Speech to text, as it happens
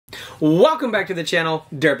Welcome back to the channel,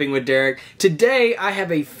 Derping with Derek. Today I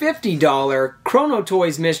have a $50 Chrono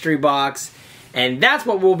Toys mystery box, and that's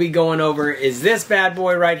what we'll be going over is this bad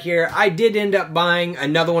boy right here. I did end up buying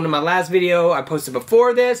another one in my last video I posted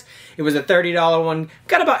before this. It was a $30 one,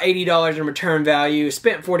 got about $80 in return value,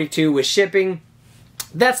 spent $42 with shipping.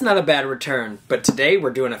 That's not a bad return, but today we're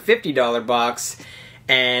doing a $50 box.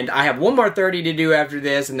 And I have one more 30 to do after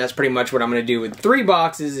this, and that's pretty much what I'm going to do with 3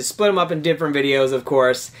 boxes, is split them up in different videos, of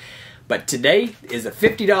course. But today is a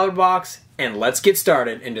 $50 box, and let's get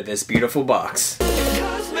started into this beautiful box.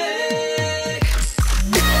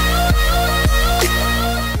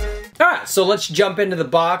 Alright, so let's jump into the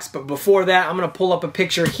box, but before that, I'm going to pull up a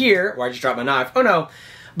picture here. Why I just dropped my knife? Oh no.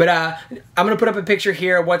 But I'm going to put up a picture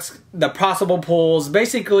here of what's the possible pulls.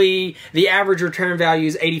 Basically, the average return value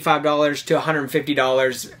is $85 to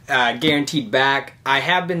 $150 guaranteed back. I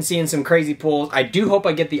have been seeing some crazy pulls. I do hope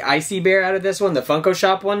I get the Icy Bear out of this one, the Funko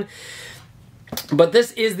Shop one. But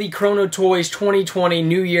this is the Chrono Toys 2020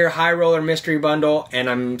 New Year High Roller Mystery Bundle, and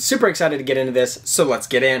I'm super excited to get into this, so let's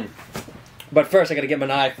get in. But first, I got to get my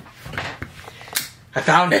knife. I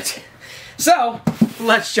found it. So,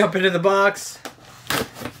 let's jump into the box.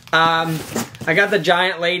 I got the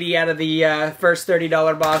giant lady out of the first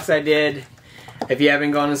 $30 box I did. If you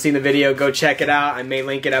haven't gone and seen the video, go check it out. I may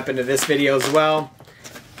link it up into this video as well.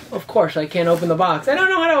 Of course, I can't open the box. I don't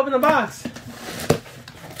know how to open the box.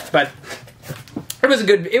 But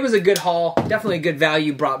it was a good haul. Definitely a good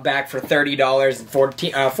value brought back for $30 and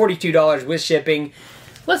 $42 with shipping.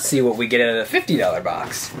 Let's see what we get out of the $50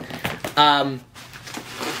 box. I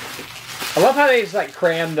love how they just like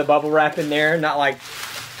cram the bubble wrap in there, not like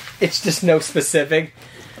it's just no specific.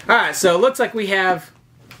 Alright, so it looks like we have...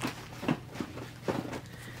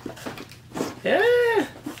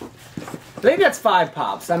 I think that's 5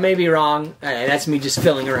 pops. I may be wrong. That's me just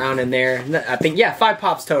filling around in there. I think, yeah, 5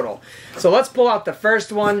 pops total. So let's pull out the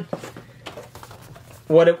first one.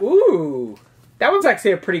 Ooh! That one's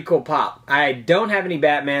actually a pretty cool pop. I don't have any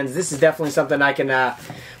Batmans. This is definitely something I can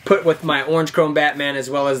put with my orange chrome Batman, as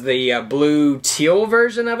well as the blue teal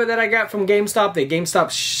version of it that I got from GameStop. The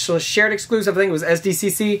GameStop shared exclusive, I think it was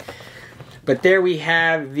SDCC. But there we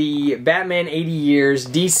have the Batman 80 Years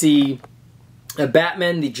DC.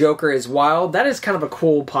 Batman, the Joker is Wild. That is kind of a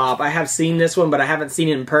cool pop. I have seen this one, but I haven't seen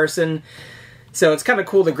it in person. So it's kind of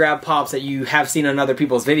cool to grab pops that you have seen on other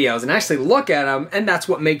people's videos and actually look at them, and that's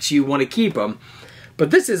what makes you want to keep them. But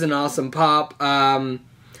this is an awesome pop.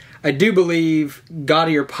 I do believe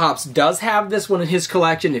Godyr PoPs does have this one in his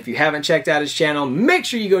collection. If you haven't checked out his channel, make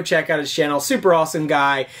sure you go check out his channel. Super awesome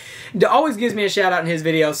guy. He always gives me a shout out in his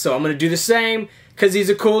videos, so I'm going to do the same because he's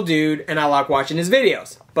a cool dude and I like watching his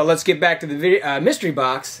videos. But let's get back to the mystery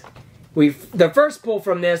box. The first pull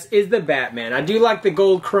from this is the Batman. I do like the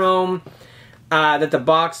gold chrome that the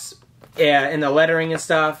box and the lettering and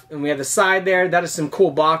stuff. And we have the side there. That is some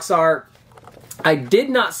cool box art. I did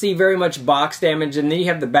not see very much box damage, and then you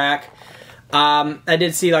have the back. I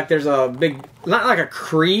did see like there's a big, not like a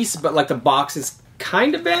crease, but like the box is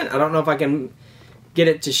kind of bent. I don't know if I can get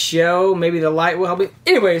it to show. Maybe the light will help me.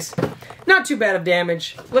 Anyways, not too bad of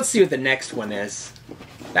damage. Let's see what the next one is.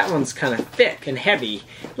 That one's kind of thick and heavy.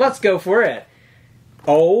 Let's go for it.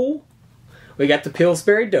 Oh, we got the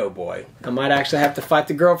Pillsbury Doughboy. I might actually have to fight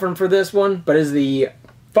the girlfriend for this one, but is the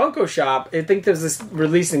Funko Shop, I think there's this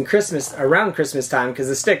release in Christmas, around Christmas time, because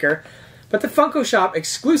the sticker, but the Funko Shop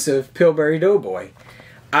exclusive Pillsbury Doughboy.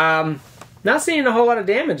 Not seeing a whole lot of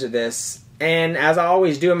damage of this, and as I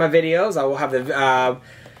always do in my videos, I will have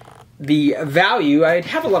the value. I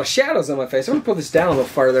have a lot of shadows on my face. I'm going to pull this down a little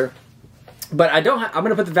further, but I'm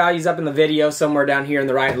going to put the values up in the video somewhere down here in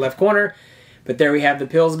the right and left corner, but there we have the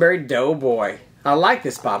Pillsbury Doughboy. I like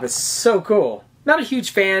this pop. It's so cool. Not a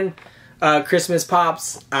huge fan Christmas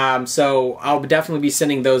pops, so I'll definitely be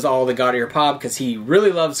sending those all to Godyr PoP because he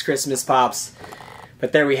really loves Christmas pops.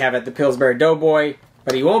 But there we have it, the Pillsbury Doughboy.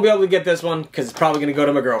 But he won't be able to get this one because it's probably going to go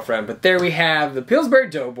to my girlfriend. But there we have the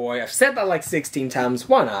Pillsbury Doughboy. I've said that like 16 times.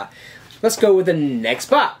 Why not? Let's go with the next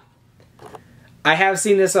pop. I have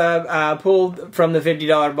seen this pulled from the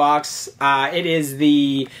 $50 box. It is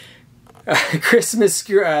the Christmas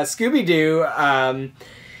Scooby-Doo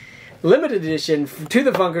limited edition to the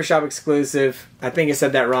Funko Shop exclusive. I think I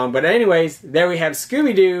said that wrong, but anyways, there we have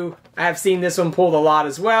Scooby-Doo. I have seen this one pulled a lot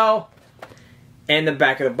as well. And the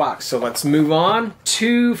back of the box. So let's move on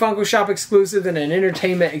to Funko Shop exclusive and an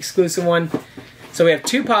entertainment exclusive one. So we have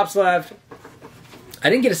 2 pops left. I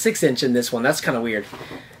didn't get a 6-inch in this one. That's kind of weird.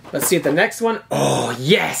 Let's see at the next one. Oh,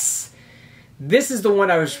 yes! This is the one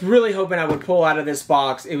I was really hoping I would pull out of this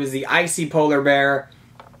box. It was the Icy Polar Bear.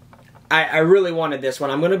 I really wanted this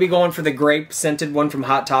one. I'm going to be going for the grape scented one from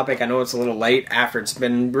Hot Topic. I know it's a little late after it's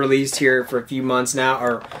been released here for a few months now,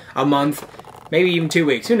 or a month, maybe even 2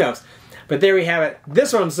 weeks, who knows. But there we have it.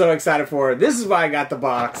 This one I'm so excited for. This is why I got the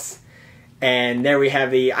box. And there we have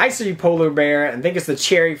the Icy Polar Bear. I think it's the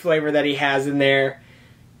cherry flavor that he has in there.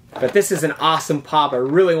 But this is an awesome pop. I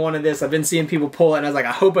really wanted this. I've been seeing people pull it, and I was like,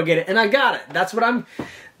 I hope I get it. And I got it. That's what I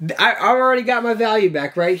already got my value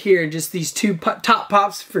back right here. Just these two top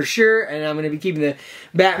pops for sure. And I'm going to be keeping the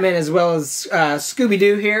Batman as well as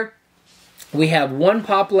Scooby-Doo here. We have one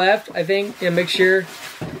pop left, I think. And make sure.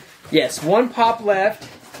 Yes, one pop left.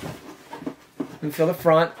 Let me feel the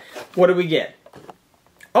front. What do we get?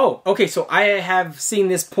 Oh, okay, so I have seen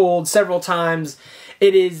this pulled several times.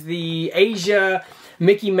 It is the Asia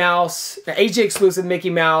Mickey Mouse, Asia exclusive Mickey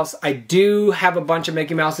Mouse. I do have a bunch of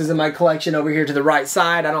Mickey Mouses in my collection over here to the right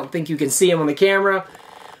side. I don't think you can see them on the camera,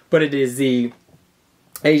 but it is the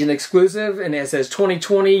Asian exclusive, and it says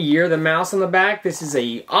 2020 Year of the Mouse on the back. This is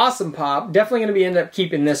a awesome pop. Definitely going to end up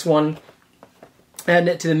keeping this one, adding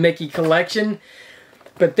it to the Mickey collection.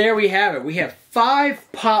 But there we have it. We have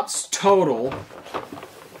 5 pops total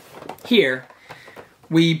here.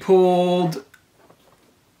 We pulled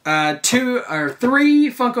 2 or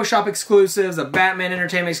 3 Funko Shop exclusives, a Batman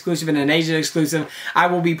Entertainment exclusive, and an Asian exclusive. I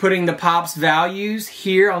will be putting the pops values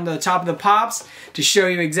here on the top of the pops to show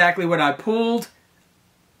you exactly what I pulled.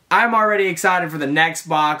 I'm already excited for the next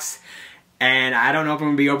box, and I don't know if I'm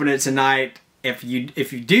going to be opening it tonight. If you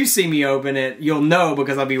do see me open it, you'll know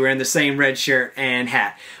because I'll be wearing the same red shirt and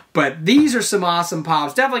hat. But these are some awesome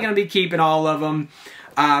pops. Definitely going to be keeping all of them.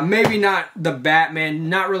 Maybe not the Batman,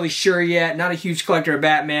 not really sure yet, not a huge collector of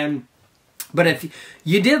Batman. But if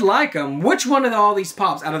you did like them, which one of all these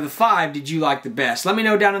pops out of the 5 did you like the best? Let me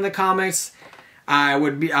know down in the comments. I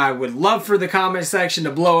would love for the comment section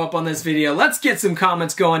to blow up on this video. Let's get some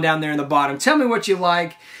comments going down there in the bottom. Tell me what you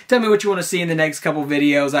like. Tell me what you want to see in the next couple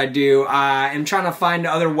videos I do. I am trying to find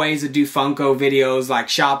other ways to do Funko videos, like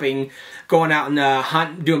shopping, going out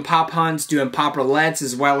and doing pop hunts, doing pop roulettes,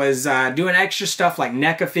 as well as doing extra stuff like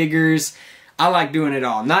NECA figures. I like doing it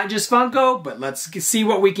all. Not just Funko, but let's see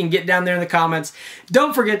what we can get down there in the comments.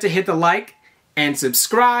 Don't forget to hit the like and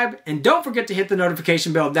subscribe, and don't forget to hit the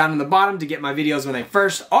notification bell down in the bottom to get my videos when they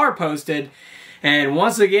first are posted. And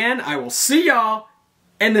once again, I will see y'all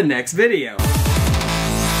in the next video.